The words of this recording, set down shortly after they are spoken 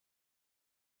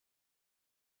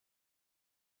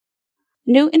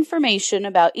New information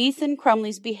about Ethan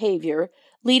Crumbley's behavior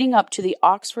leading up to the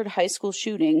Oxford High School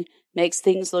shooting makes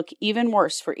things look even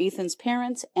worse for Ethan's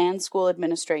parents and school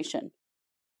administration.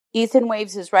 Ethan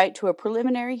waives his right to a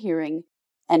preliminary hearing,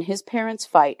 and his parents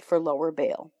fight for lower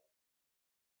bail.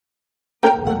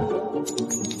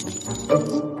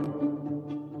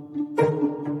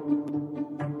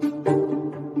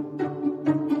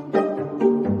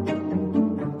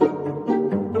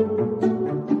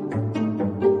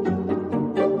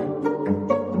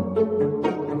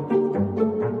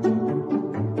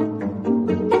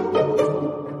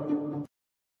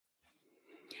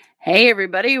 Hey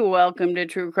everybody, welcome to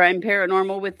True Crime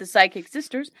Paranormal with the Psychic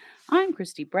Sisters. I'm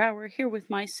Christy Brower, here with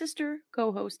my sister,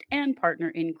 co-host, and partner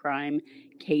in crime,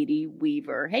 Katie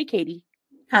Weaver. Hey Katie.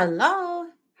 Hello.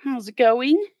 How's it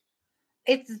going?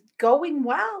 It's going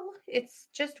well. It's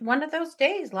just one of those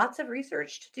days. Lots of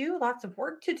research to do, lots of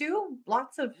work to do,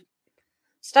 lots of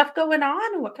stuff going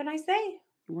on. What can I say?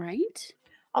 Right.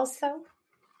 Also,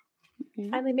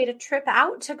 finally made a trip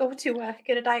out to go to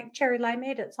get a Diet Cherry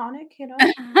Limeade at Sonic,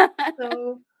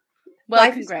 So, well,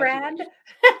 life is grand.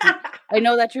 I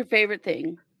know that's your favorite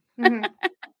thing. Mm-hmm.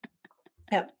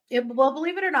 Yeah. Well,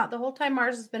 believe it or not, the whole time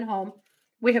Mars has been home,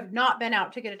 we have not been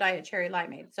out to get a Diet Cherry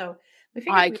Limeade. So we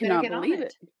figured we better get on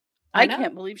it. I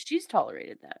can't believe she's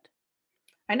tolerated that.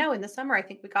 I know. In the summer, I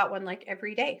think we got one like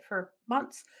every day for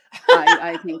months.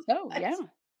 I think so. Yeah.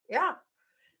 Yeah.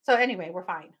 So anyway, we're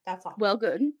fine. That's all. Well,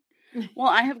 good. Well,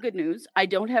 I have good news. I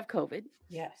don't have COVID.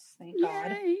 Yes. Thank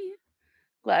God. Yay.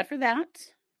 Glad for that.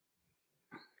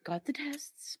 Got the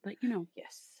tests, but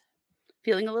Yes.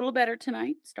 Feeling a little better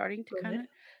tonight. Starting to kind of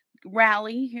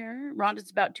rally here.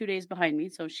 Rhonda's about 2 days behind me,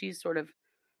 so she's sort of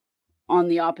on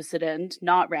the opposite end,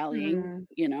 not rallying,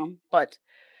 but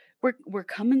we're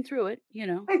coming through it,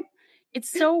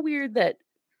 It's so weird that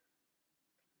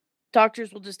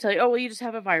doctors will just tell you, oh, well, you just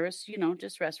have a virus,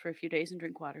 just rest for a few days and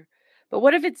drink water. But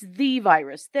what if it's the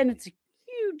virus? Then it's a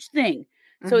huge thing.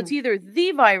 So it's either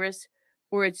the virus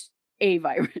or it's a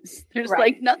virus. There's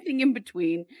like nothing in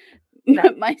between.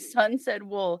 Right. My son said,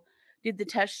 well, did the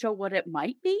test show what it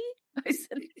might be? I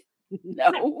said,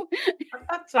 no.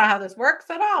 That's not how this works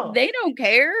at all. They don't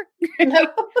care.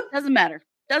 No. Doesn't matter.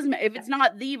 If it's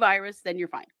not the virus, then you're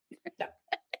fine. No.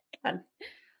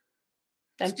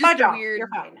 Then fudge off. You're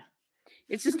fine.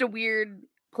 It's just a weird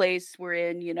place we're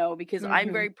in, because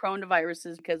I'm very prone to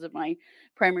viruses because of my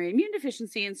primary immune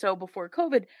deficiency. And so before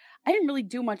COVID, I didn't really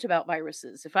do much about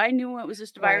viruses. If I knew it was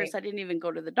just a virus, I didn't even go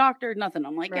to the doctor, nothing.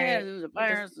 I'm like, it was a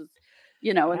virus,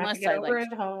 unless I over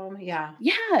at home. Yeah.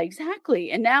 Yeah,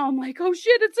 exactly. And now I'm like, oh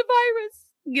shit, it's a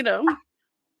virus,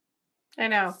 I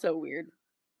know. So weird.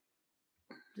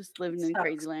 Just living in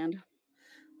crazy land.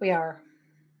 We are.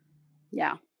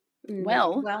 Yeah.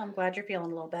 Well, I'm glad you're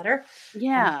feeling a little better.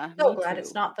 Yeah. I'm so glad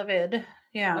it's not the vid.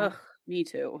 Yeah. Ugh, me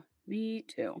too.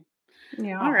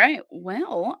 Yeah. All right.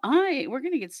 Well, we're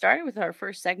going to get started with our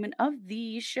first segment of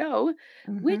the show,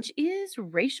 which is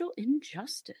racial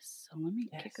injustice. So let me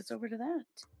kick us over to that.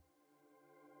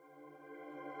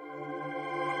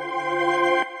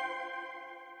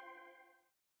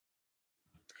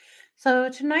 So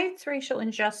tonight's racial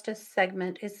injustice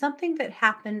segment is something that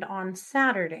happened on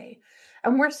Saturday,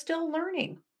 and we're still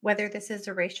learning whether this is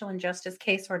a racial injustice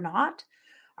case or not.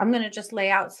 I'm going to just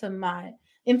lay out some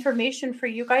information for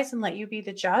you guys and let you be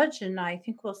the judge, and I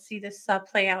think we'll see this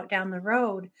play out down the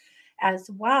road as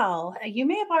well. You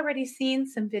may have already seen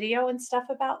some video and stuff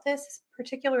about this,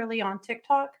 particularly on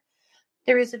TikTok.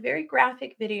 There is a very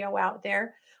graphic video out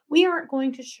there. We aren't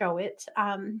going to show it.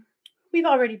 We've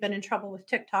already been in trouble with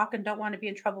TikTok and don't want to be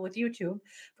in trouble with YouTube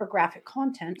for graphic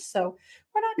content. So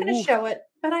we're not going to show it,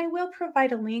 but I will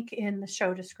provide a link in the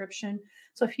show description.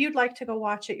 So if you'd like to go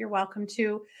watch it, you're welcome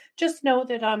to. Just know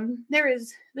that there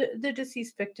is the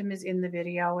deceased victim is in the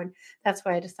video, and that's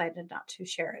why I decided not to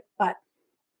share it. But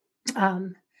at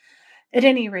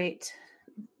any rate,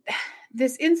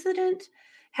 this incident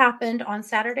happened on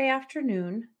Saturday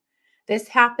afternoon. This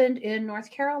happened in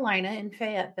North Carolina in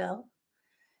Fayetteville.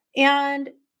 And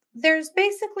there's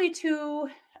basically two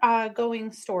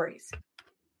going stories.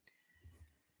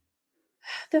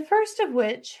 The first of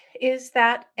which is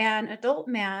that an adult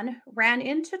man ran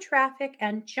into traffic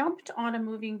and jumped on a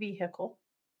moving vehicle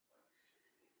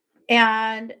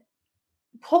and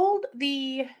pulled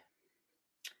the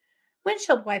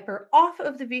windshield wiper off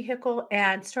of the vehicle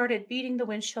and started beating the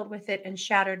windshield with it and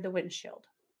shattered the windshield.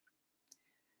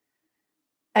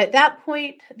 At that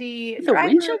point, the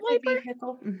driver of the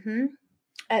vehicle,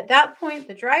 At that point,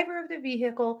 the driver of the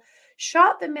vehicle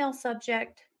shot the male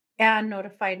subject and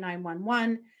notified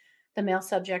 911. The male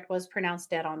subject was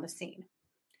pronounced dead on the scene.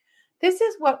 This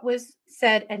is what was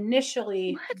said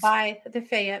initially What? by the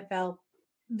Fayetteville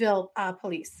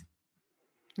police.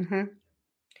 Hmm.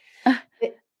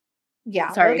 Yeah,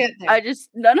 we'll Sorry. get there.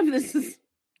 None of this is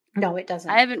No, it I doesn't.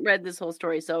 haven't read this whole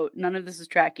story, so none of this is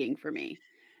tracking for me.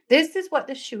 This is what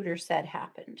the shooter said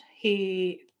happened.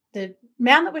 The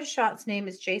man that was shot's name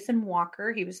is Jason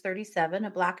Walker. He was 37, a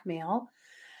black male.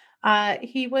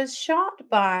 He was shot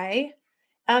by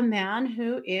a man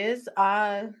who is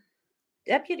a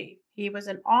deputy. He was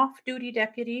an off duty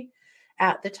deputy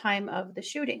at the time of the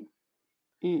shooting.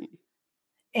 Mm,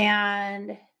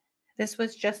 And this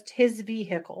was just his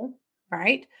vehicle,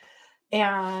 right?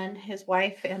 And his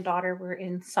wife and daughter were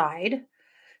inside.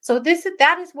 So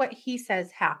that is what he says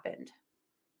happened.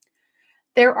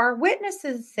 There are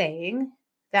witnesses saying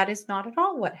that is not at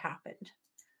all what happened.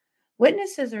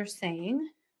 Witnesses are saying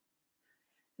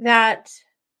that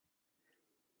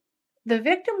the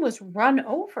victim was run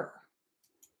over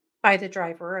by the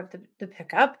driver of the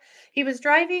pickup. He was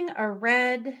driving a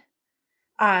red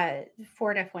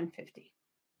Ford F-150.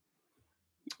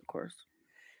 of course.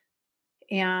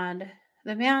 And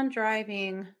the man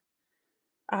driving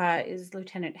is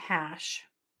Lieutenant Hash.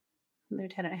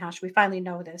 Lieutenant Hash, we finally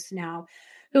know this now,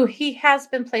 who he has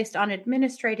been placed on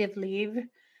administrative leave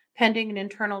pending an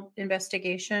internal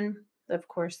investigation. Of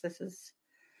course, this is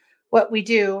what we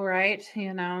do, right?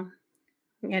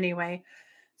 Anyway.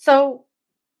 So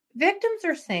victims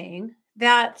are saying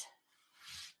that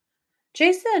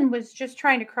Jason was just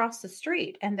trying to cross the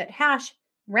street and that Hash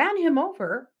ran him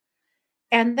over.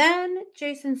 And then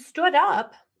Jason stood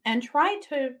up and tried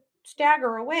to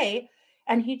stagger away,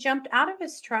 and he jumped out of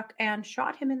his truck and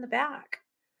shot him in the back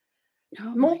Oh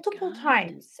my multiple god.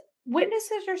 times.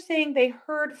 Witnesses are saying they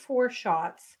heard 4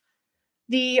 shots.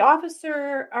 The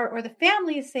officer or the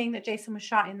family is saying that Jason was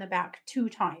shot in the back 2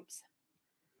 times.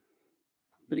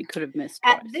 But he could have missed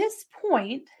At twice. this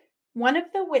point, one of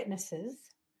the witnesses,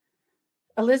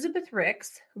 Elizabeth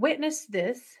Ricks, witnessed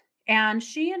this, and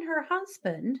she and her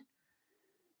husband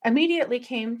immediately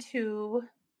came to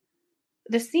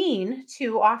the scene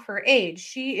to offer aid.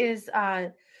 She is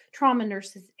a trauma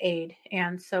nurse's aide,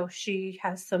 and so she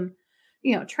has some,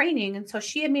 training, and so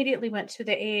she immediately went to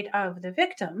the aid of the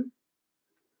victim.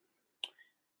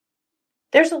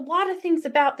 There's a lot of things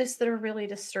about this that are really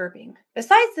disturbing,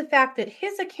 besides the fact that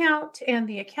his account and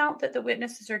the account that the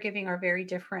witnesses are giving are very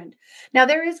different. Now,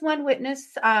 there is one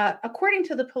witness, according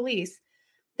to the police,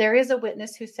 there is a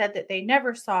witness who said that they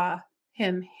never saw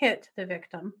him hit the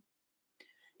victim.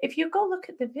 If you go look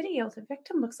at the video, the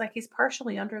victim looks like he's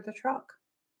partially under the truck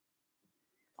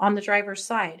on the driver's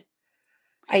side.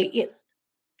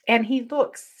 And he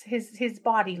looks, his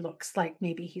body looks like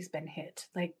maybe he's been hit.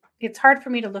 Like, it's hard for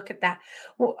me to look at that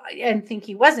and think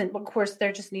he wasn't. But of course,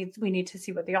 we need to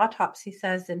see what the autopsy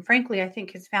says. And frankly, I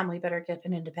think his family better get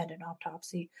an independent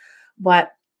autopsy.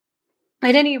 But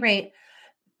at any rate,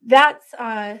 that's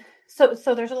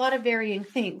so there's a lot of varying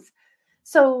things.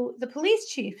 So the police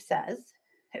chief says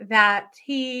that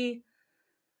his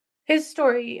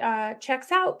story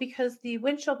checks out because the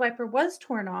windshield wiper was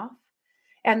torn off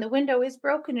and the window is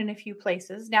broken in a few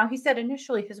places. Now, he said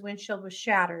initially his windshield was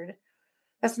shattered.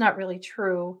 That's not really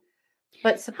true.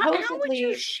 But How would you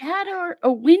supposedly, shatter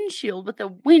a windshield with a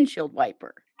windshield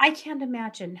wiper? I can't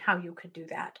imagine how you could do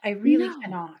that. I really No.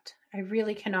 cannot. I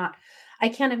really cannot. I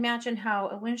can't imagine how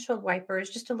a windshield wiper is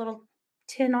just a little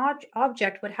tin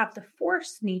object would have the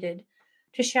force needed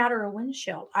to shatter a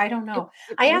windshield. I don't It know.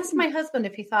 it I asked my wouldn't. husband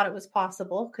if he thought it was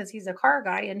possible because he's a car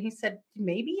guy, and he said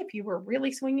maybe if you were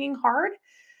really swinging hard.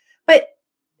 But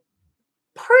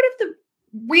part of the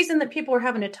reason that people are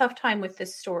having a tough time with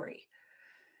this story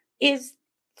is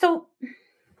so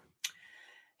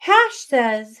Hash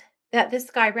says that this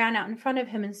guy ran out in front of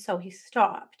him and so he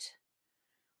stopped.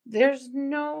 There's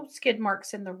no skid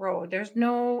marks in the road. There's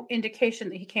no indication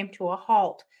that he came to a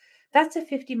halt. That's a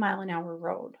 50-mile-an-hour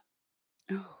road.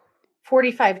 Oh,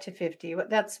 45 to 50.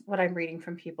 That's what I'm reading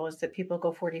from people is that people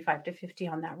go 45 to 50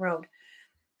 on that road.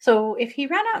 So if he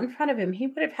ran out in front of him, he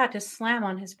would have had to slam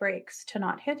on his brakes to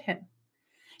not hit him.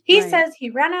 He right. says he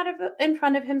ran in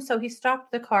front of him, so he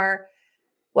stopped the car.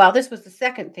 Well, this was the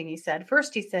second thing he said.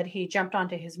 First, he said he jumped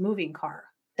onto his moving car.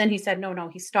 Then he said, no,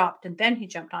 he stopped, and then he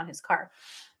jumped on his car.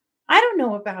 I don't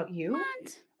know about you,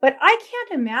 What? but I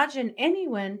can't imagine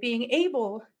anyone being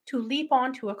able to leap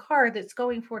onto a car that's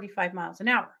going 45 miles an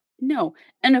hour. No.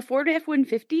 And a Ford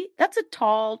F-150, that's a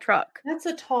tall truck. That's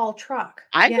a tall truck.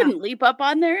 I Yeah, couldn't leap up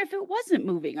on there if it wasn't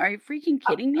moving. Are you freaking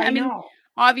kidding me? I I mean, know.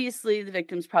 obviously the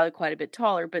victim's probably quite a bit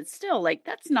taller, but still, like,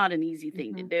 that's not an easy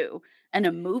thing to Mhm. do. And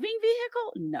a moving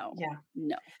vehicle? No. Yeah.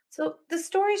 No. So the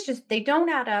stories just they don't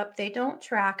add up, they don't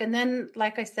track. And then,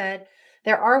 like I said,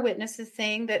 there are witnesses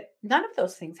saying that none of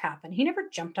those things happened. He never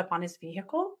jumped up on his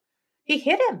vehicle. He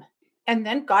hit him and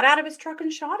then got out of his truck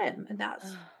and shot him. And that's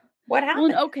Ugh. what Well,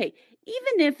 and happened. okay,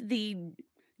 even if the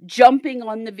jumping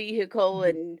on the vehicle Mhm.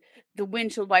 and the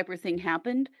windshield wiper thing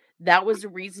happened, that was a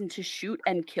reason to shoot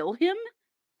and kill him?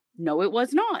 No, it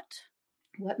was not.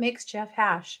 What makes Jeff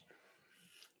Hash?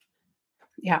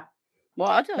 Yeah. Well,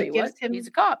 I'll tell What you what, gives he's a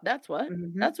him cop, that's what.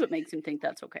 Mhm. That's what makes him think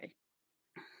that's okay.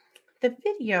 The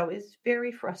video is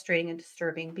very frustrating and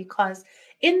disturbing because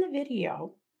in the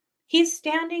video, he's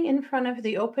standing in front of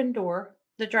the open door,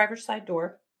 the driver's side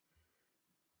door.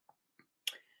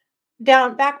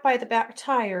 Down back by the back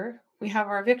tire, we have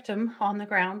our victim on the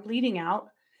ground bleeding out.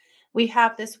 We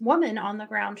have this woman on the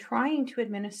ground trying to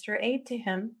administer aid to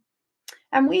him,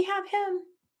 and we have him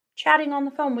chatting on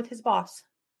the phone with his boss.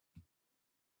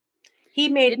 He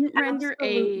made Didn't render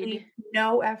aid, absolutely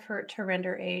no effort to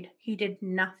render aid. He did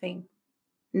nothing.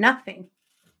 Nothing.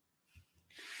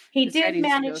 He did deciding to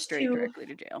go manage straight to directly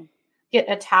to jail. get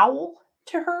a towel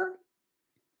to her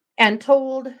and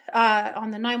told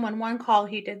on the 911 call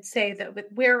he did say that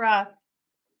we're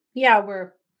yeah,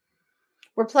 we're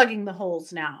plugging the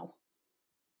holes now.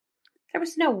 There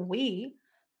was no we.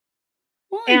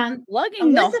 Well, and And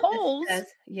plugging the Elizabeth holes. says,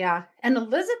 yeah, and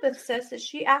Elizabeth says that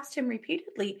she asked him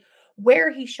repeatedly where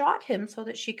he shot him so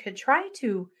that she could try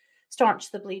to staunch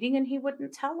the bleeding, and he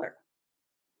wouldn't tell her.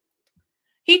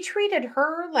 He treated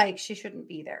her like she shouldn't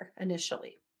be there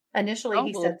initially. Initially, Oh,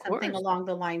 he well, of said something course. along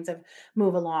the lines of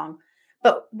move along.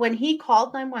 But when he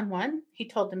called 911, he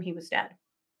told them he was dead.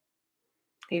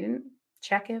 He didn't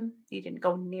check him, he didn't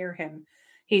go near him.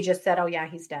 He just said, "Oh, yeah,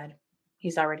 he's dead.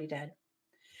 He's already dead."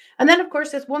 And then, of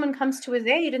course, this woman comes to his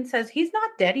aid and says, "He's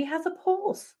not dead. He has a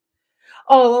pulse."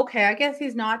 Oh, okay. I guess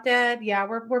he's not dead. Yeah,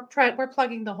 we're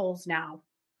plugging the holes now.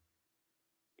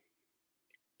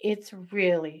 It's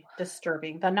really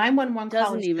disturbing. The 911 call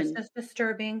Doesn't is just even as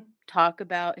disturbing. talk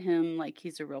about him like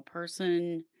he's a real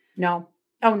person. No.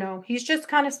 Oh, no. He's just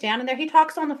kind of standing there. He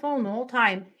talks on the phone the whole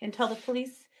time until the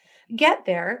police get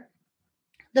there.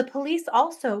 The police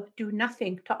also do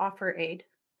nothing to offer aid.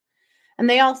 And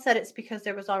they all said it's because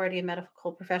there was already a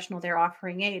medical professional there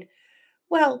offering aid.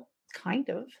 Well, kind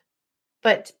of.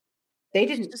 But they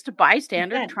He's didn't, just a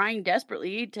bystander again, trying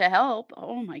desperately to help.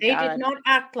 Oh my they did god. not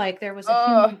act like there was a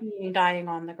Ugh. human being dying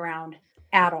on the ground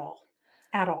at all.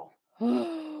 At all.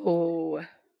 Oh,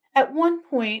 At one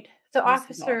point, the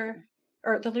this is awful. officer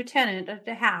or the lieutenant of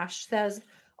the hash says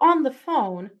on the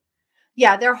phone,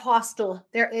 "Yeah, they're hostile.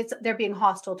 They're being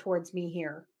hostile towards me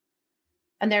here."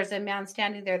 And there's a man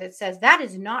standing there that says, "That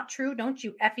is not true. Don't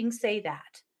you effing say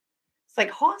that." It's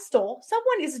like hostile.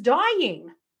 Someone is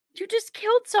dying. You just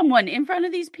killed someone in front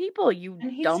of these people, you And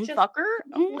he's dumb just fucker.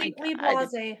 Oh my completely god.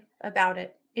 blasé about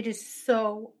it. It is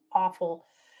so awful.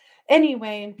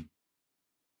 Anyway,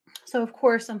 so of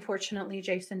course, unfortunately,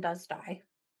 Jason does die.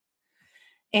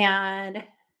 And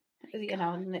My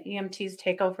god. and the EMTs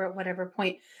take over at whatever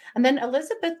point. And then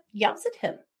Elizabeth yells at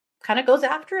him, kind of goes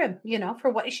after him, for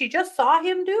what she just saw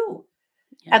him do.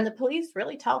 Yeah, And the police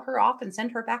really tell her off and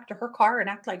send her back to her car and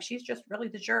act like she's just really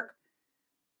the jerk.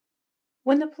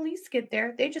 When the police get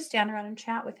there, they just stand around and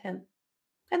chat with him.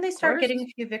 And they of start getting course.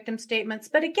 a few victim statements.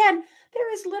 But again,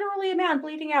 there is literally a man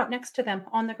bleeding out next to them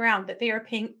on the ground that they are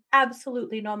paying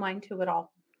absolutely no mind to at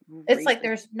all. It's like Racist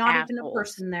there's not even a assholes.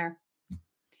 person there.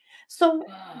 So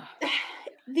Ugh.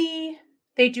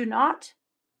 they do not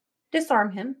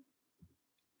disarm him.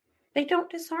 They don't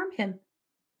disarm him.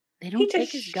 They He don't just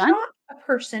take his gun? shot a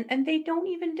person and they don't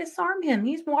even disarm him.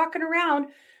 He's walking around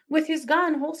with his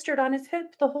gun holstered on his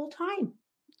hip the whole time.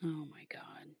 Oh my god.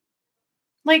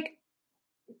 Like,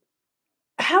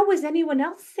 how was anyone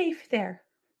else safe there?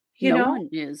 You No know? one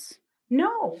is.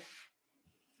 No.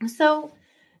 So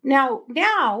now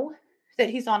that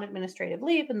he's on administrative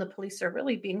leave and the police are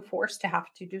really being forced to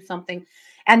have to do something,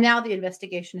 and now the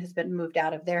investigation has been moved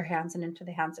out of their hands and into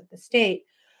the hands of the state.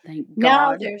 Thank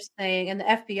Now God. they're saying, and the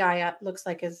FBI looks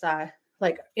like is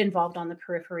like involved on the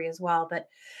periphery as well, but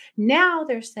now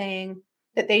they're saying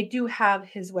that they do have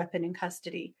his weapon in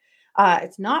custody.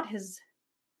 It's not his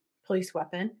police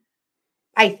weapon.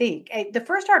 I think the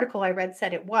first article I read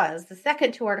said it was. The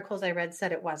second two articles I read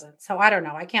said it wasn't. So I don't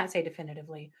know. I can't say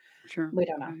definitively. Sure. We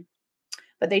don't know. Okay.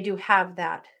 But they do have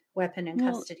that weapon in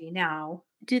Well, custody now.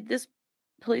 did this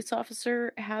police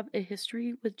officer have a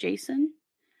history with Jason?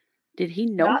 Did he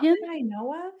know Not him? that I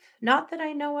know of. Not that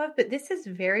I know of, but this is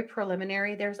very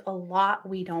preliminary. There's a lot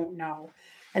we don't know.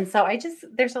 And so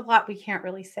there's a lot we can't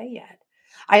really say yet.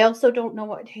 I also don't know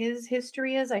what his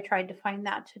history is. I tried to find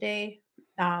that today,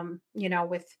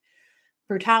 with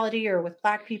brutality or with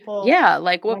Black people. Yeah,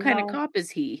 like, what Don't kind of know. cop is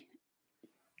he?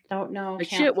 Don't know. A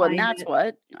Can't shit one, find that's it.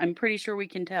 what. I'm pretty sure we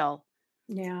can tell.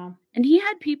 Yeah. And he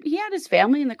had his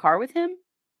family in the car with him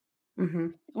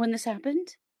Mhm. when this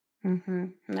happened?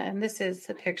 Mhm. And this is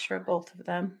a picture of both of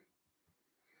them.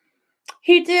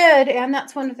 He did, and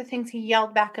that's one of the things he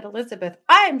yelled back at Elizabeth.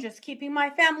 I'm just keeping my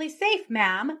family safe,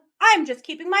 ma'am. I'm just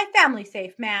keeping my family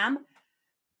safe, ma'am.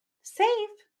 Safe?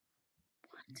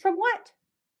 From what?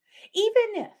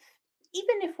 Even if,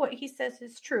 even if what he says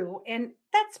is true, and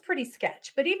that's pretty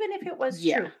sketch, but even if it was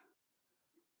Yeah, true,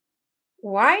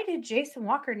 why did Jason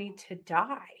Walker need to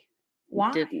die?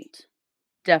 Why? didn't.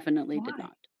 Definitely did Why?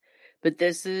 not. But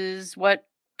this is what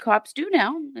cops do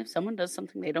now. If someone does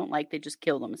something they don't like, they just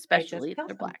kill them, They just especially if killed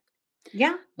they're him. Black.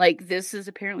 Yeah, Like, this is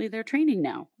apparently their training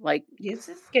now. Like, this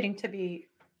is getting to be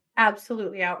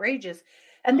absolutely outrageous.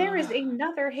 And there is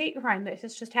another hate crime that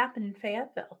has just happened in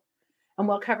Fayetteville. And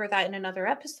we'll cover that in another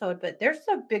episode. But there's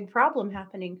a big problem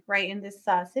happening right in this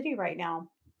city right now.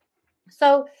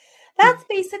 So that's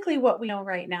basically what we know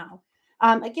right now.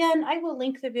 Again, I will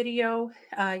link the video.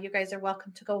 You guys are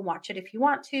welcome to go and watch it if you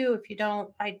want to. If you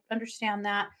don't, I understand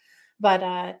that.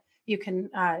 But you can,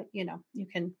 you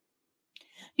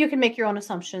can make your own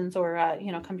assumptions or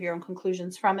come to your own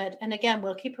conclusions from it. And again,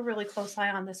 we'll keep a really close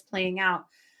eye on this playing out.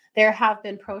 There have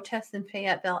been protests in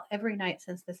Fayetteville every night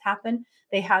since this happened.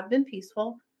 They have been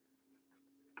peaceful,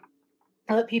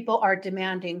 but people are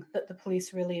demanding that the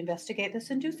police really investigate this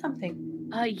and do something.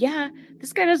 yeah,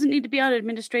 this guy doesn't need to be on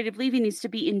administrative leave. He needs to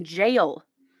be in jail.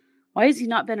 Why has he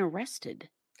not been arrested?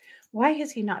 Why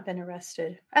has he not been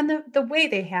arrested? And the way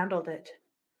they handled it,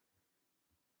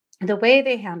 the way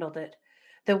they handled it,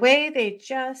 the way they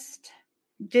just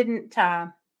didn't,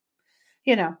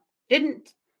 you know,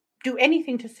 didn't do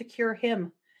anything to secure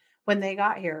him when they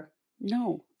got here,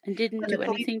 No, and didn't when the do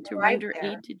police anything to arrived render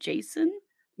there. aid to Jason?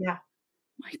 Yeah,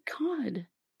 My God.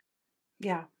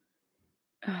 yeah,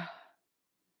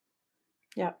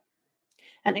 yeah.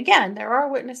 And again, there are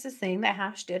witnesses saying that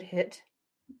Hash did hit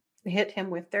him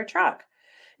with their truck.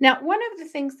 Now, one of the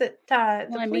things that the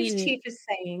Well, I police mean, chief is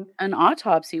saying, an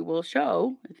autopsy will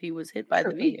show if he was hit by the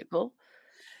true, vehicle.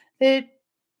 the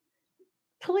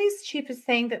police chief is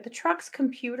saying that the truck's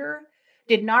computer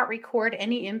did not record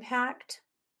any impact,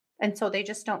 and so they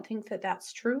just don't think that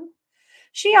that's true.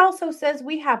 She also says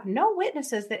we have no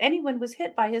witnesses that anyone was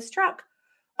hit by his truck.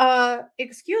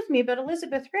 Excuse me, but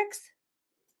Elizabeth Ricks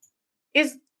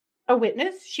is a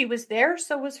witness. She was there,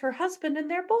 so was her husband, and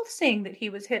they're both saying that he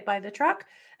was hit by the truck,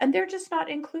 and they're just not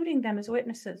including them as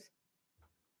witnesses.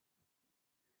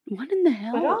 What in the But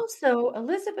hell? also,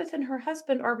 Elizabeth and her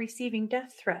husband are receiving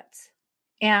death threats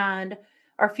and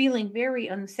are feeling very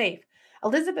unsafe.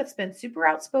 Elizabeth's been super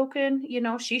outspoken.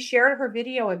 She shared her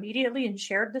video immediately and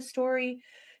shared the story.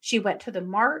 She went to the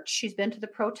march. She's been to the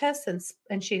protests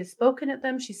and she has spoken at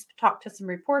them. She's talked to some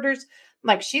reporters.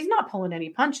 Like, she's not pulling any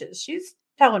punches. She's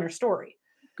telling her story.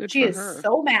 Good She for is her,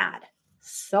 so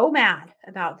mad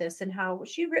about this and how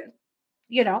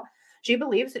you know, she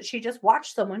believes that she just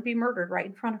watched someone be murdered right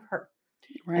in front of her.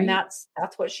 And right?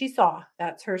 that's what she saw.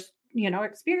 That's her,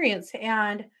 experience.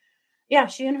 And yeah,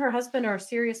 she and her husband are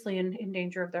seriously in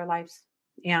danger of their lives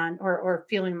and or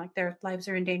feeling like their lives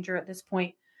are in danger at this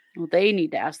point. Well, they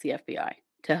need to ask the FBI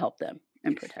to help them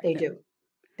and protect They them do.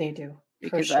 They do, for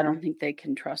because I don't sure. think they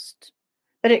can trust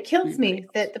But it kills anybody me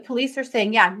else. that the police are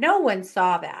saying, yeah, no one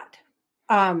saw that.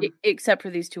 Except for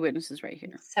these two witnesses right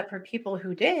here. Except for people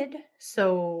who did.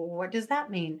 So what does that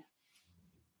mean?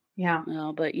 Yeah.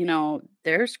 Well, but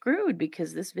they're screwed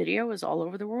because this video is all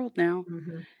over the world now.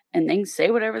 Mhm. And they can say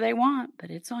whatever they want, but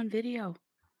it's on video,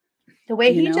 The way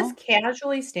you he just know?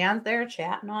 casually stands there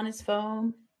chatting on his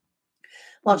phone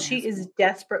while What an she is asshole.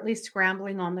 desperately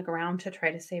scrambling on the ground to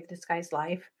try to save this guy's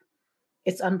life.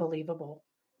 It's unbelievable.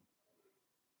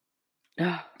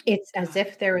 Oh, It's as God.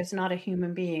 if there is not a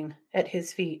human being at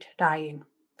his feet dying,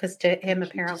 because to him,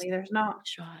 Like he just apparently, there's not.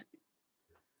 shot.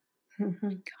 My Mhm.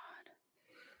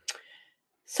 God.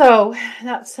 So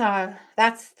that's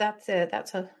it.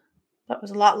 That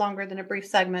was a lot longer than a brief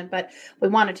segment, but we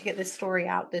wanted to get this story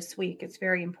out this week. It's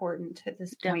very important at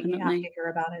this point. You have to Definitely. hear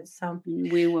about it. So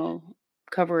We will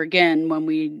cover again when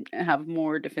we have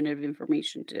more definitive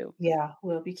information too. yeah,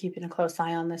 we'll be keeping a close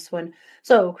eye on this one.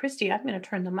 So, Christy, I'm going to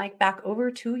turn the mic back over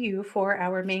to you for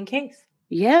our main case.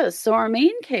 Yes, so our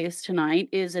main case tonight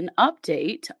is an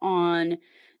update on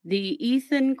the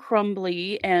Ethan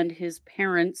Crumbley and his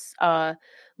parents'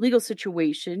 legal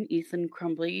situation. Ethan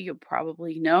Crumbley, you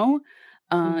probably know,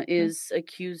 Mhm. is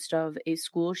accused of a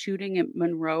school shooting at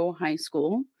Monroe High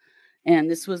School, and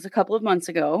this was a couple of months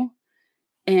ago.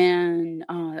 And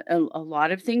a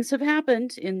lot of things have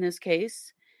happened in this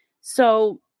case.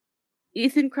 So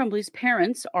Ethan Crumbley's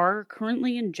parents are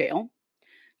currently in jail,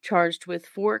 charged with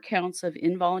 4 counts of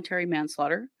involuntary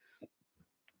manslaughter.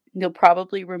 You'll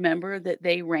probably remember that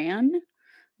they ran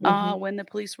Mhm. when the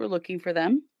police were looking for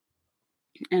them,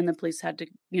 and the police had to,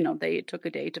 they took a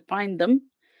day to find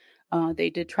them. They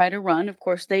did try to run. Of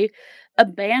course, they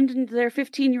abandoned their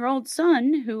 15-year-old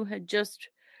son who had just,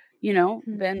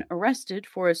 Mhm. been arrested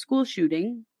for a school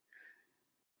shooting.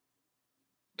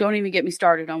 Don't even get me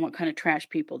started on what kind of trash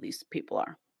people these people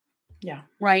are. Yeah.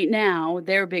 Right now,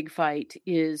 their big fight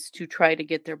is to try to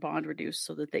get their bond reduced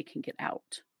so that they can get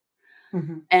out.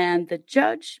 Mhm. And the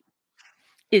judge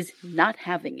is not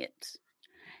having it.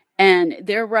 And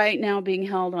they're right now being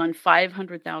held on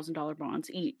 $500,000 bonds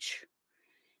each.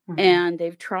 Mhm. And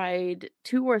they've tried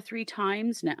 2 or 3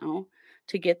 times now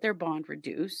to get their bond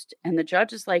reduced. And the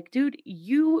judge is like, dude,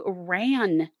 you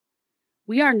ran.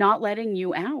 We are not letting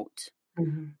you out.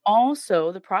 Mhm.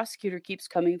 Also, the prosecutor keeps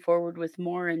coming forward with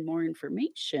more and more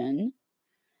information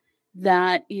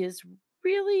that is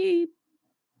really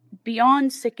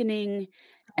beyond sickening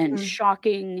and Mhm.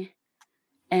 shocking,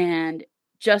 and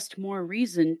just more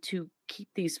reason to keep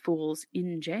these fools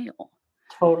in jail.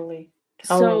 Totally.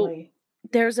 So Totally.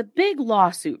 there's a big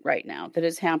lawsuit right now that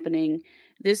is happening.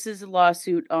 This is a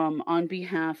lawsuit on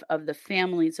behalf of the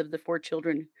families of the 4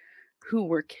 children who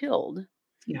were killed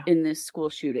Yeah. in this school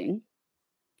shooting.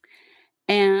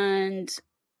 And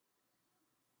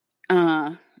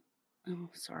uh oh,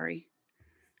 sorry.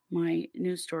 My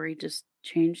news story just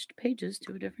changed pages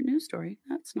to a different news story.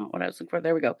 That's not what I was looking for.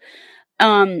 There we go.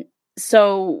 Um,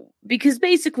 so because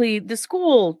basically the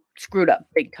school screwed up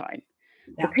big time.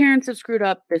 The Yeah. parents have screwed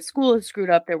up, the school has screwed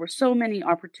up. There were so many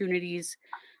opportunities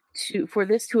for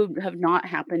this to have not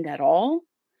happened at all.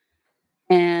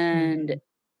 And Mhm.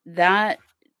 that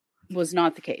was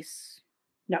not the case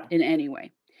No. in any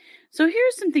way. So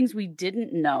here's some things we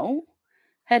didn't know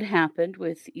had happened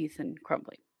with Ethan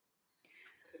Crumbley.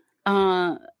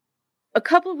 Uh, a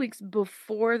couple of weeks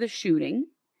before the shooting,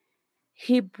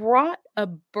 he brought a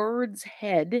bird's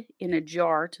head in a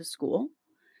jar to school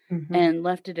Mhm. and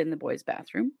left it in the boys'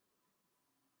 bathroom.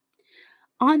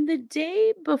 On the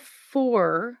day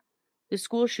before the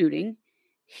school shooting,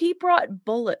 he brought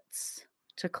bullets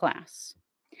to class.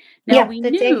 Now Yeah, we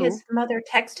the day his knew, mother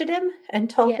texted him and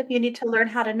told yeah, him, "You need to learn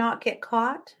how to not get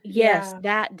caught." yes, Yeah.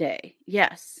 that day,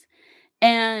 yes.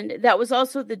 And that was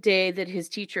also the day that his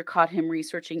teacher caught him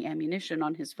researching ammunition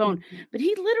on his phone. Mhm. But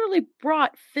he literally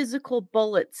brought physical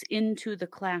bullets into the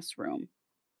classroom.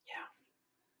 Yeah.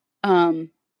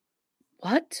 Um,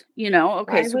 what? Okay,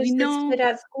 Why so we was this know, kid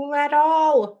at school at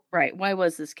all? right, why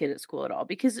was this kid at school at all?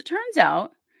 Because it turns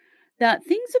out that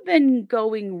things have been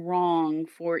going wrong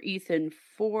for Ethan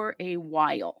for a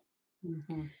while.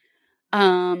 Mhm.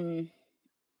 Um,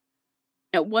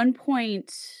 at one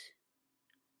point,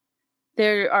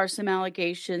 there are some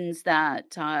allegations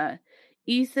that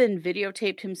Ethan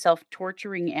videotaped himself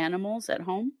torturing animals at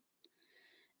home,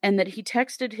 and that he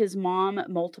texted his mom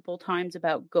multiple times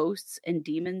about ghosts and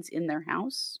demons in their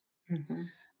house.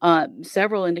 Mhm.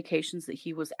 Several indications that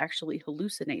he was actually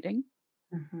hallucinating.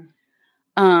 Mhm.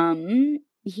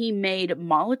 He made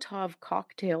Molotov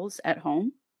cocktails at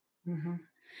home. Mhm.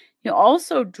 He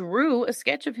also drew a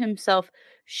sketch of himself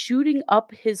shooting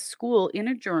up his school in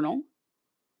a journal.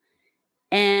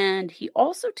 And he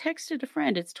also texted a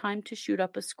friend, "It's time to shoot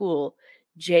up a school,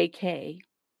 JK."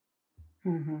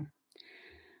 Mhm.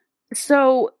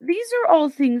 So these are all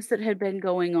things that had been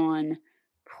going on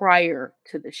prior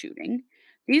to the shooting.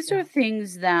 These are Yeah.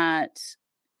 things that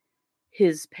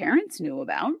his parents knew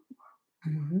about,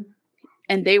 Mhm.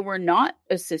 and they were not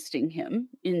assisting him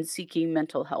in seeking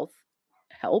mental health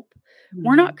help.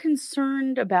 We're not Mhm.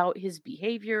 concerned about his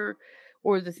behavior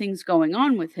or the things going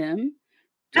on with him.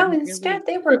 No, Didn't really instead,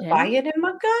 they give a were damn. buying him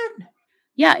a gun.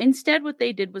 Yeah, instead, what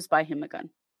they did was buy him a gun.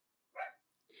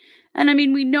 And I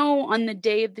mean, we know on the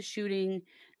day of the shooting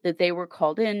that they were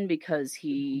called in because Mhm.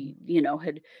 he,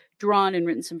 had drawn and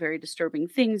written some very disturbing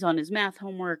things on his math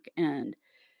homework. And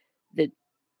that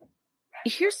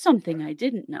here's something I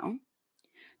didn't know.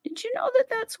 Did you know that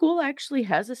that school actually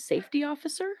has a safety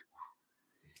officer?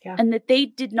 Yeah. And that they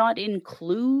did not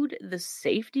include the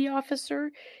safety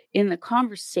officer in the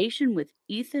conversation with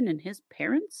Ethan and his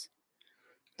parents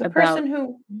The about, person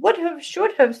who would have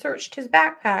should have searched his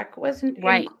backpack wasn't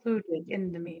right, included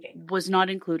in the meeting. was not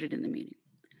included in the meeting.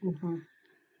 Mhm.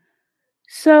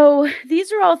 So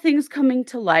these are all things coming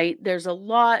to light. There's a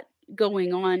lot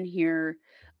going on here.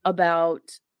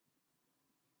 about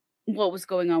what was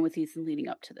going on with Ethan leading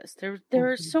up to this. There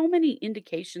are Mhm. so many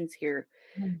indications here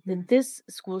Mhm. that this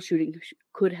school shooting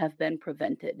could have been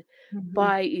prevented Mhm.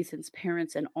 by Ethan's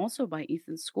parents and also by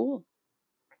Ethan's school.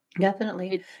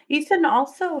 Definitely. It Ethan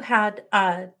also had,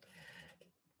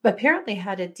 apparently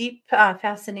had a deep,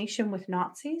 fascination with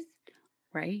Nazis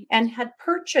right? and had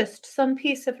purchased some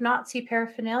piece of Nazi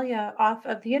paraphernalia off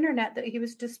of the internet that he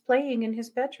was displaying in his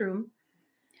bedroom.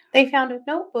 They found a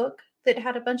notebook that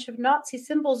had a bunch of Nazi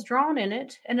symbols drawn in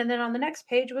it, and then on the next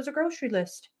page was a grocery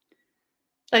list.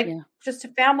 Like, Yeah. just a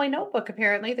family notebook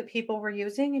apparently that people were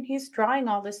using, and he's drawing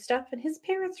all this stuff, and his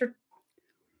parents are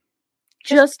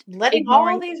just Just letting all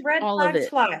ignoring these red all of flags it.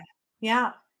 fly.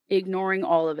 Yeah. Ignoring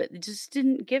all of it. They just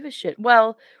didn't give a shit.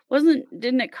 Well,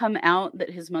 didn't it come out that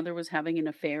his mother was having an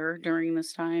affair during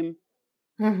this time?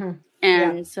 Mhm.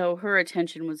 Yeah. And so her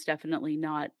attention was definitely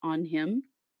not on him.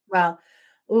 Well,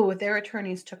 ooh, their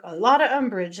attorneys took a lot of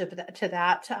umbrage to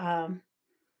that,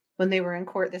 when they were in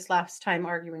court this last time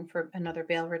arguing for another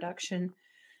bail reduction,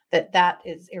 that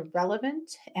is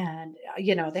irrelevant, and,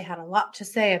 they had a lot to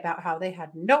say about how they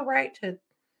had no right to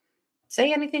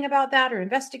say anything about that or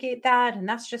investigate that, and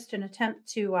that's just an attempt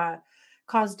to,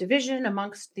 cause division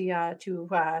amongst the, 2,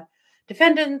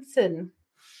 defendants, and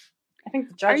I think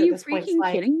the Are judge at you this point is freaking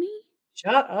like, kidding me?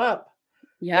 "Shut up."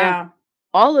 Yeah. Yeah.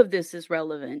 All of this is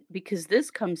relevant because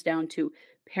this comes down to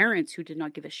parents who did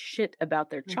not give a shit about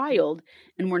their Mhm, child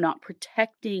and were not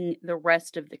protecting the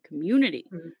rest of the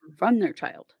community mhm. from their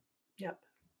child. Yep.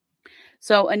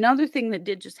 So, another thing that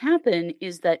did just happen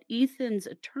is that Ethan's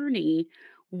attorney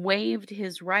waived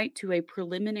his right to a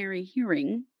preliminary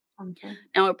hearing.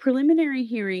 Mhm, Now, a preliminary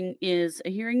hearing is a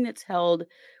hearing that's held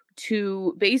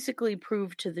to basically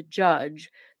prove to the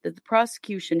judge that the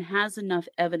prosecution has enough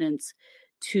evidence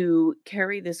to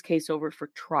carry this case over for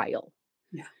trial.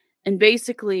 yeah, And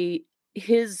basically,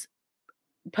 his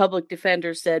public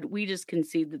defender said, "We just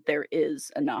concede that there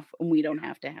is enough and we don't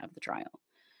have to have the trial."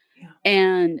 yeah.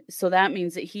 And so that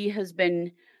means that he has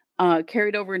been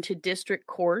carried over into district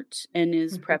court and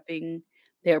is Mhm, prepping.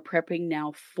 They are prepping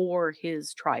now for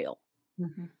his trial.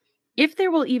 mhm, If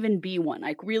there will even be one,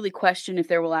 I really question if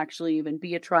there will actually even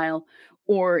be a trial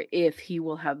or if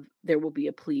there will be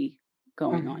a plea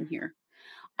going mhm. on here.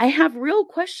 I have real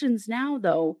questions now,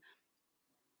 though.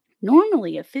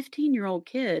 Normally, a 15-year-old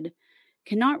kid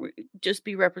cannot just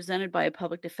be represented by a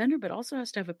public defender, but also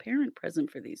has to have a parent present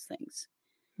for these things.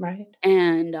 Right,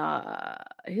 And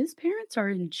his parents are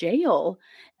in jail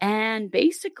and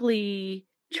basically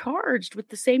charged with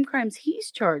the same crimes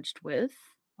he's charged with.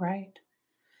 right.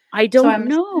 I So don't I'm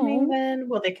assuming know. then,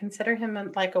 will they consider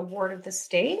him like a ward of the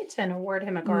state and award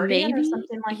him a guardian or Maybe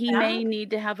something like he may that? need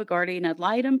to have a guardian ad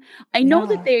litem. I know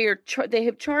that Yeah. they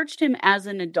have charged him as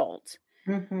an adult,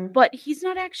 Mhm. but he's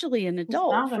not actually an He's adult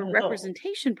not for an adult.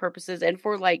 representation purposes and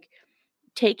for, like,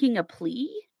 taking a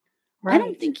plea. I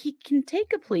don't Right. think he can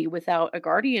take a plea without a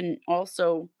guardian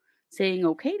also saying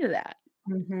okay to that.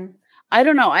 Mhm. I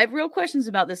don't know. I have real questions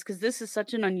about this because this is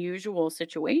such an unusual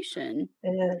situation It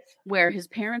is. where his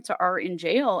parents are in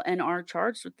jail and are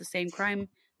charged with the same crime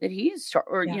that he is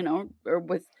or, Yeah, or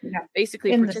with yeah.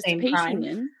 basically In the same participation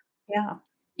crime. Yeah,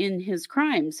 in his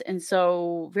crimes. And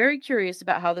so very curious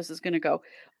about how this is going to go.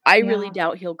 I really yeah.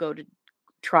 doubt he'll go to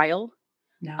trial.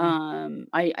 No.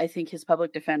 I think his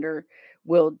public defender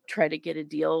will try to get a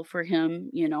deal for him,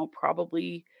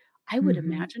 probably I would Mhm,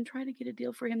 imagine try to get a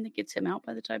deal for him that gets him out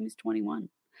by the time he's 21.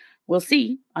 We'll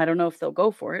see. I don't know if they'll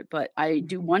go for it, but I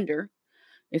do mhm, wonder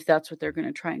if that's what they're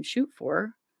gonna try and shoot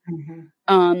for. mhm,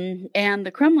 And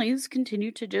the Crumleys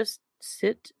continue to just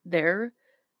sit their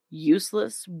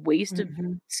useless waste of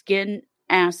mhm, skin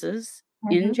asses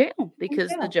in mhm. jail In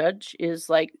because the jail. judge is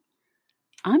like,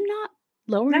 "I'm not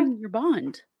No, lowering your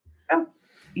bond. no,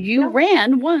 You no.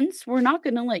 ran once, we're not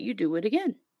gonna let you do it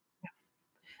again."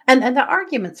 And the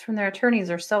arguments from their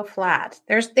attorneys are so flat.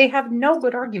 They have no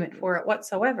good argument for it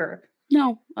whatsoever.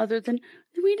 No, other than,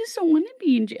 "We just don't wanna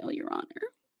be in jail, Your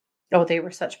Honor." Oh, they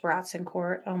were such brats in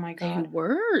court. Oh my They god.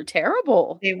 were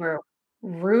terrible. They were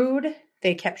rude.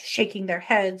 They kept shaking their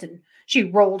heads, and she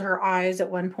rolled her eyes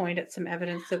at one point at some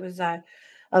evidence that was,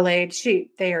 allayed.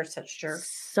 They are such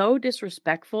jerks. So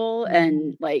disrespectful Mhm,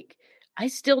 and, like, I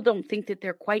still don't think that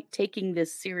they're quite taking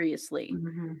this seriously.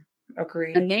 mhm.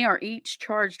 Agreed. And they are each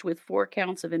charged with 4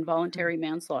 counts of Mm. involuntary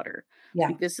manslaughter. Yeah.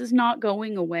 Like, this is not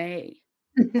going away.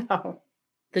 No,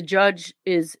 The judge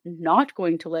is not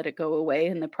going to let it go away,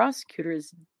 and the prosecutor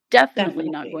is definitely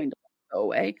not definitely. going to let it go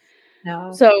away.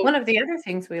 No. So One of the other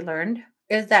things we learned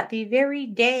is that the very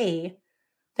day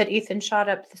that Ethan shot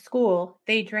up the school,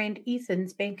 they drained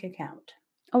Ethan's bank account.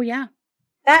 oh, yeah.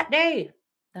 That day.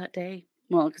 that day.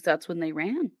 Well, because that's when they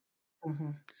ran.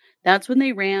 Mhm. That's when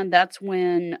they ran. That's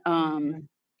when, Mhm.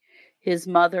 his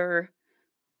mother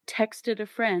texted a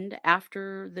friend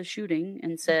after the shooting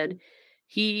and said,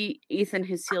 Mhm. Ethan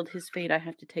has sealed his fate. I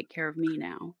have to take care of me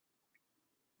now."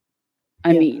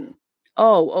 I Yep. mean,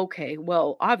 oh, okay.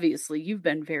 Well, obviously you've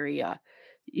been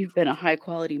a high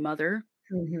quality mother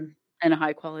Mhm. and a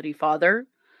high quality father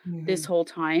this Mhm. whole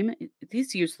time.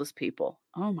 These useless people.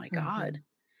 Oh my God. Mhm.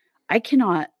 I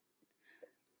cannot.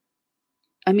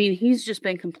 I mean, he's just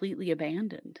been completely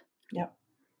abandoned. Yep.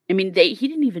 I mean, he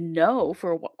didn't even know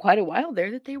for quite a while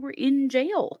there that they were in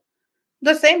jail.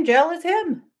 The same jail as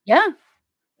him. Yeah.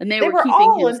 And they They were were keeping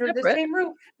all him under the separate. same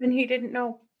roof, and he didn't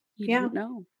know. He Yeah. didn't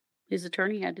know. His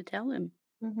attorney had to tell him.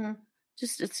 Mhm.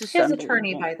 It's just His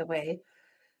attorney, unbelievable. by the way,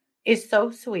 is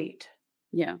so sweet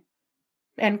Yeah.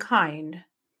 and kind,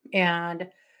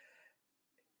 and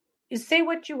say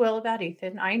what you will about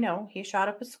Ethan. I know he shot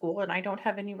up a school, and I don't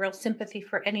have any real sympathy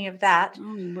for any of that.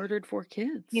 Oh, he murdered 4 He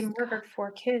kids. God. murdered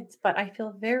 4 kids, but I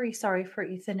feel very sorry for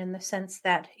Ethan in the sense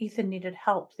that Ethan needed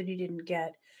help that he didn't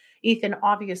get. Ethan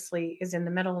obviously is in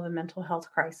the middle of a mental health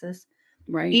crisis.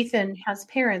 Right. Ethan has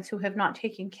parents who have not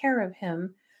taken care of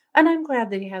him, and I'm glad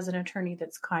that he has an attorney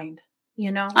that's kind.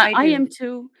 I I do. am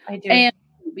too. I do. And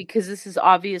because this is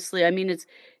obviously, I mean, it's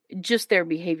just their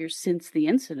behavior since the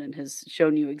incident has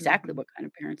shown you exactly Mhm. what kind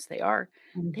of parents they are.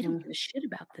 They don't Mhm. give a shit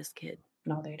about this kid.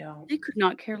 No, they don't. They could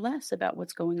not care less about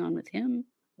what's going on with him.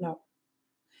 No.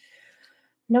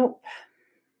 Nope.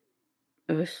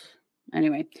 Ugh.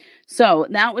 Anyway, so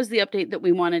that was the update that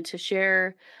we wanted to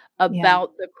share Yeah.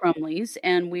 about the Crumleys,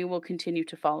 and we will continue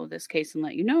to follow this case and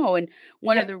let you know. And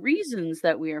one of Yep. the reasons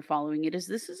that we are following it is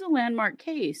this is a landmark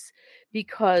case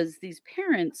because these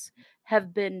parents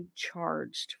have been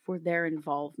charged for their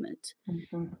involvement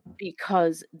Mhm.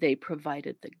 because they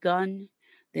provided the gun,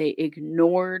 they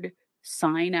ignored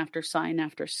sign after sign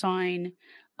after sign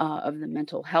of the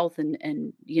mental health and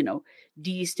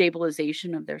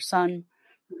destabilization of their son.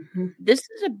 Mhm. This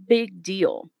is a big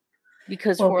deal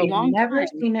because Well, for a we've long never time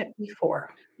seen it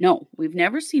before. no, we've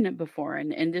never seen it before,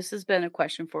 and this has been a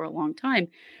question for a long time.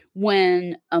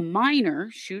 When a minor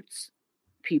shoots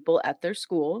people at their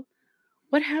school,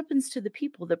 what happens to the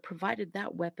people that provided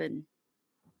that weapon?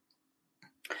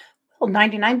 Well,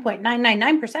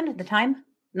 99.999% of the time,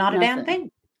 not a damn Nothing.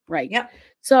 thing. Right. Yep.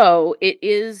 So, it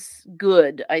is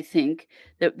good, I think,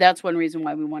 that's one reason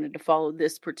why we wanted to follow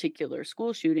this particular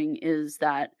school shooting is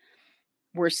that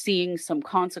we're seeing some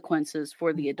consequences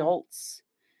for the Mhm. adults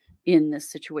in this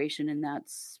situation, and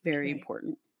that's very Right.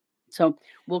 important. So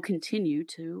we'll continue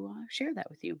to share that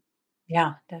with you.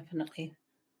 Yeah, definitely.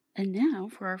 And now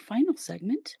for our final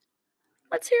segment,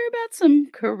 let's hear about some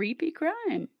creepy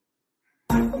crime.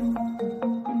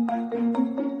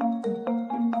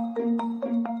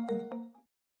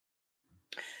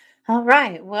 All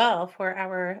right. Well, for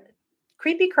our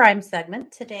creepy crime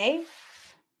segment today,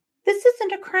 this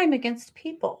isn't a crime against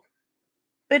people,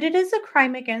 but it is a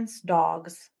crime against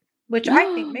dogs, which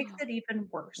I think makes it even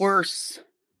worse. Worse.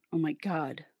 Oh my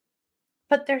God.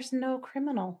 But there's no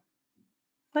criminal.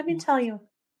 Let me What? tell you.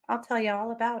 I'll tell you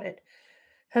all about it.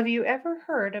 Have you ever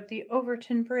heard of the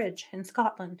Overtoun Bridge in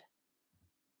Scotland?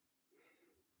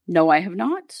 No, I have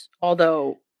not.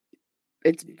 Although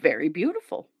it's very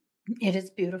beautiful. It is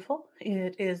beautiful.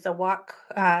 It is a walk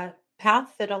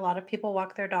path that a lot of people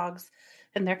walk their dogs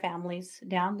and their families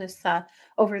down this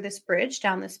over this bridge,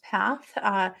 down this path.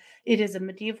 It is a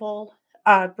medieval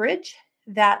bridge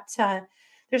that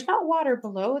there's not water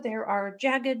below. There are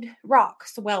jagged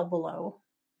rocks well below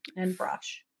and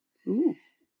brush. Ooh.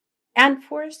 And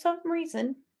for some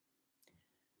reason,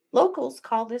 locals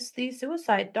call this the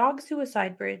dog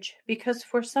suicide bridge because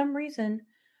for some reason,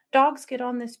 dogs get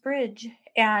on this bridge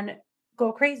and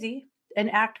go crazy and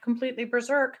act completely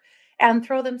berserk and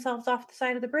throw themselves off the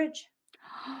side of the bridge.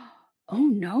 Oh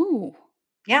no.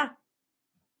 Yeah.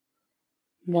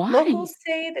 Why? Locals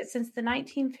say that since the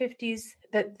 1950s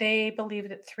that they believe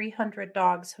that 300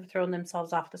 dogs have thrown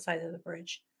themselves off the side of the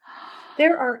bridge.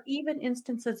 There are even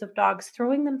instances of dogs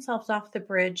throwing themselves off the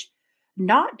bridge,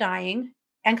 not dying,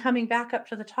 and coming back up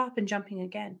to the top and jumping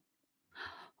again.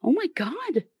 Oh my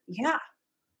God. Yeah.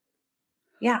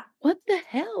 Yeah. What the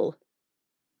hell?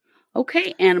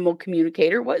 Okay, animal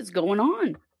communicator, what is going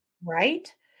on?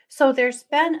 Right? So there's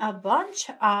been a bunch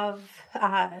of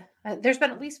there's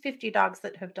been at least 50 dogs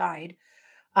that have died,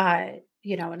 and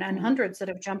Oh, hundreds that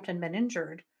have jumped and been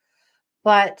injured.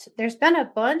 But there's been a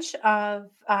bunch of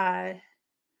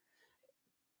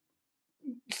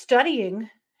studying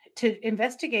to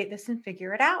investigate this and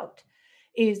figure it out.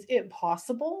 Is it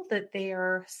possible that they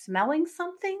are smelling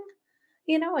something?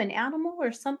 an animal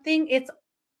or something, it's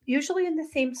usually in the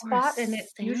same Or a spot and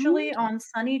it's usually sound? on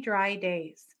sunny, dry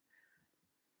days.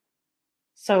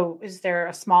 So, is there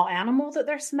a small animal that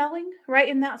they're smelling right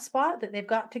in that spot that they've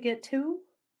got to get to?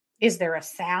 Is there a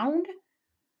sound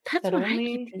That's that what I'm only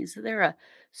thinking. Is there a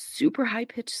super high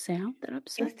pitched sound that if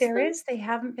upsets there them? is, they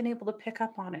haven't been able to pick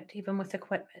up on it even with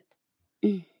equipment?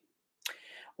 Mm,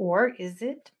 Or is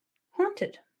it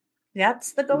haunted?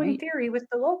 That's the going right. theory with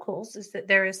the locals is that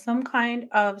there is some kind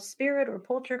of spirit or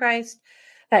poltergeist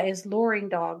that is luring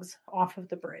dogs off of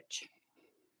the bridge.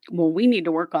 Well, we need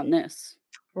to work on this.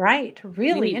 Right. We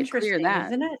Really need to clear interesting, that.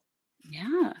 isn't it?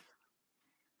 Yeah.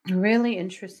 Really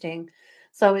interesting.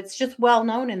 So it's just well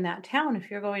known in that town.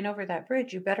 If you're going over that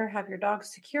bridge, you better have your dog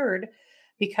secured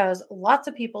because lots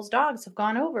of people's dogs have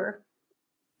gone over.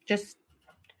 Just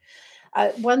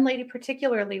one lady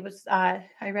particularly was, I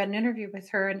read an interview with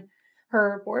her and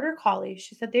her border collie.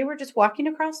 She said they were just walking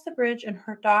across the bridge and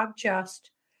her dog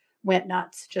just went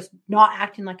nuts, just not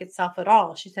acting like itself at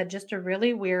all. She said just a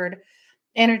really weird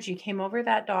energy came over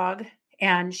that dog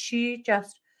and she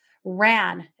just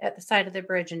ran at the side of the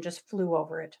bridge and just flew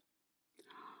over it.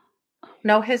 Oh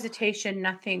No my god. hesitation,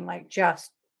 nothing, like,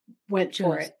 just went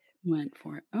for Just it. went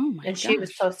for it. Oh my And she was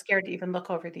gosh. so scared to even look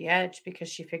over the edge because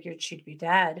she figured she'd be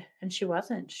dead, and she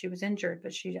wasn't. She was injured,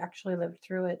 but she actually lived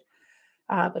through it.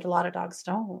 But a lot of dogs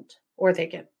don't, or they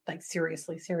get, like,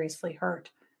 seriously, seriously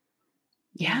hurt.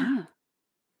 Yeah, Yeah.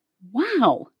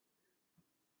 Wow.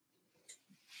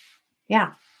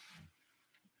 yeah.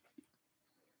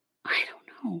 I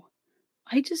don't know.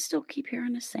 I just still keep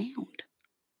hearing a sound.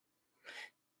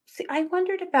 See, I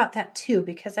wondered about that too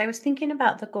because I was thinking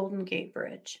about the Golden Gate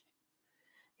Bridge,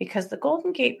 because the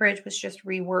Golden Gate Bridge was just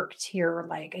reworked here,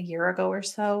 like, a year ago or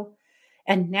so,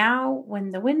 and now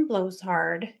when the wind blows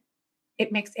hard,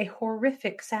 it makes a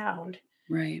horrific sound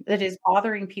Right. that is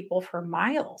bothering people for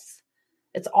miles.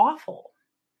 It's awful.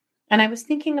 And I was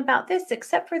thinking about this,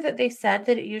 except for that they said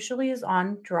that it usually is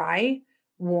on dry,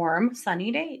 warm,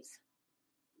 sunny days,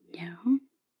 Yeah.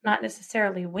 not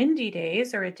necessarily windy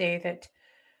days or a day that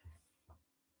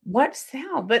what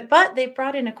sound? But they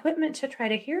brought in equipment to try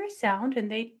to hear a sound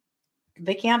and they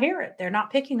can't hear it. They're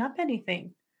not picking up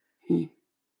anything. Hmm.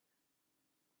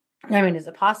 I mean, is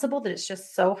it possible that it's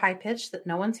just so high pitched that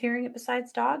no one's hearing it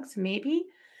besides dogs? Maybe.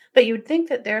 But you would think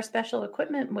that their special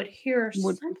equipment would hear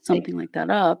Would pick something. something like that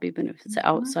up, even if it's Mhm,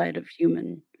 outside of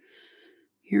human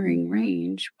hearing mhm.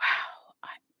 range. Wow.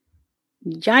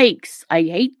 Yikes. I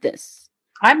hate this.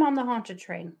 I'm on the haunted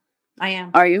train. I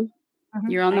am. Are you?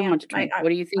 Mhm, You're on I the am. haunted train. What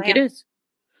do you think it is?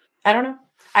 I don't know.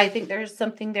 I think there's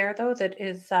something there though that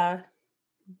is,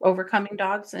 overcoming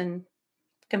dogs and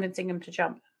convincing them to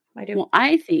jump. I do. Well,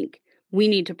 I think we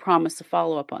need to promise a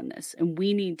follow-up on this, and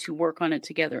we need to work on it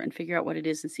together and figure out what it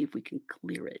is and see if we can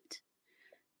clear it.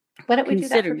 Why don't we do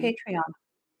that for Considering Patreon?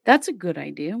 that's a good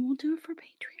idea. We'll do it for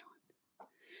Patreon.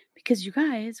 Because you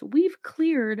guys, we've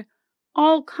cleared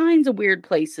all kinds of weird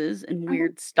places and Mhm,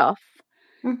 weird stuff.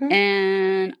 mhm.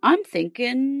 And I'm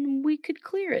thinking we could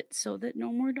clear it so that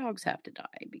no more dogs have to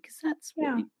die because that's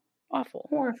Yeah, really awful.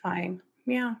 horrifying.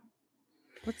 Yeah,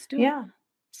 Let's do it. yeah.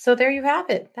 So there you have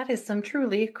it. That is some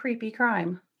truly creepy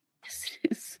crime. Yes,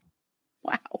 it is.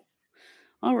 Wow.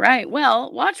 All right.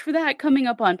 Well, watch for that coming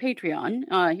up on Patreon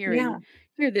Yeah.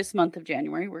 here this month of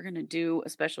January. We're going to do a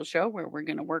special show where we're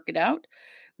going to work it out.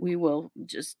 We will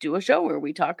just do a show where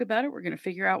we talk about it. We're going to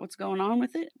figure out what's going on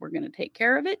with it. We're going to take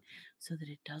care of it so that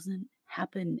it doesn't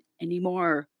happen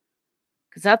anymore.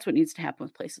 Because that's what needs to happen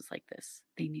with places like this.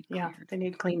 They need Yeah, cleared. they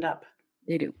need cleaned up.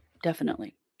 They do,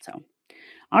 definitely. So,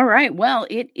 all right. Well,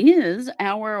 it is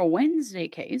our Wednesday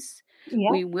case.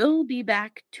 Yeah. We will be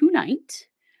back tonight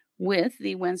with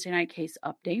the Wednesday night case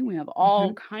update. We have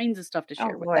all Mhm. kinds of stuff to Oh,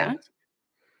 share with boy. that.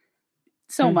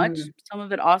 So much, Mhm, some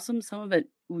of it awesome, some of it,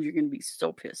 ooh, you're going to be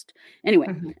so pissed. Anyway,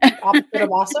 mhm. Opposite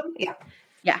of awesome? Yeah.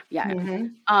 yeah.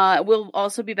 Mhm, We'll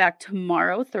also be back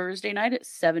tomorrow, Thursday night at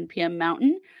 7 p.m.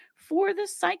 Mountain for the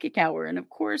Psychic Hour. And of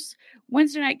course,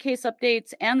 Wednesday night case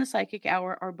updates and the Psychic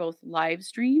Hour are both live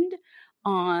streamed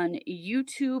on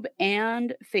YouTube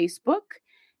and Facebook.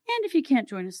 And if you can't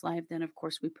join us live, then of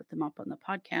course we put them up on the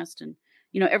podcast and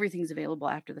everything's available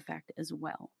after the fact as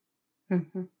well.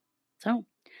 mhm. So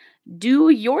do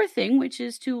your thing, which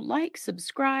is to like,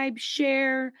 subscribe,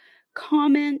 share,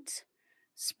 comment,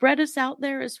 spread us out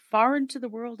there as far into the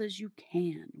world as you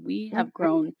can. We have Mhm.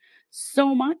 grown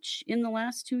so much in the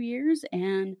last 2 years,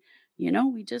 and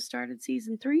we just started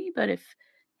season 3. But if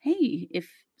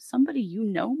somebody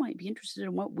might be interested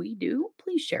in what we do,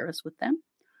 please share us with them.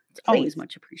 It's always Please,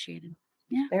 much appreciated.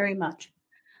 Yeah. very much.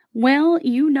 Well,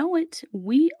 you know it.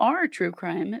 We are True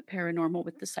Crime Paranormal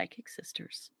with the Psychic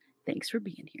Sisters. Thanks for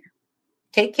being here.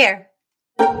 Take care.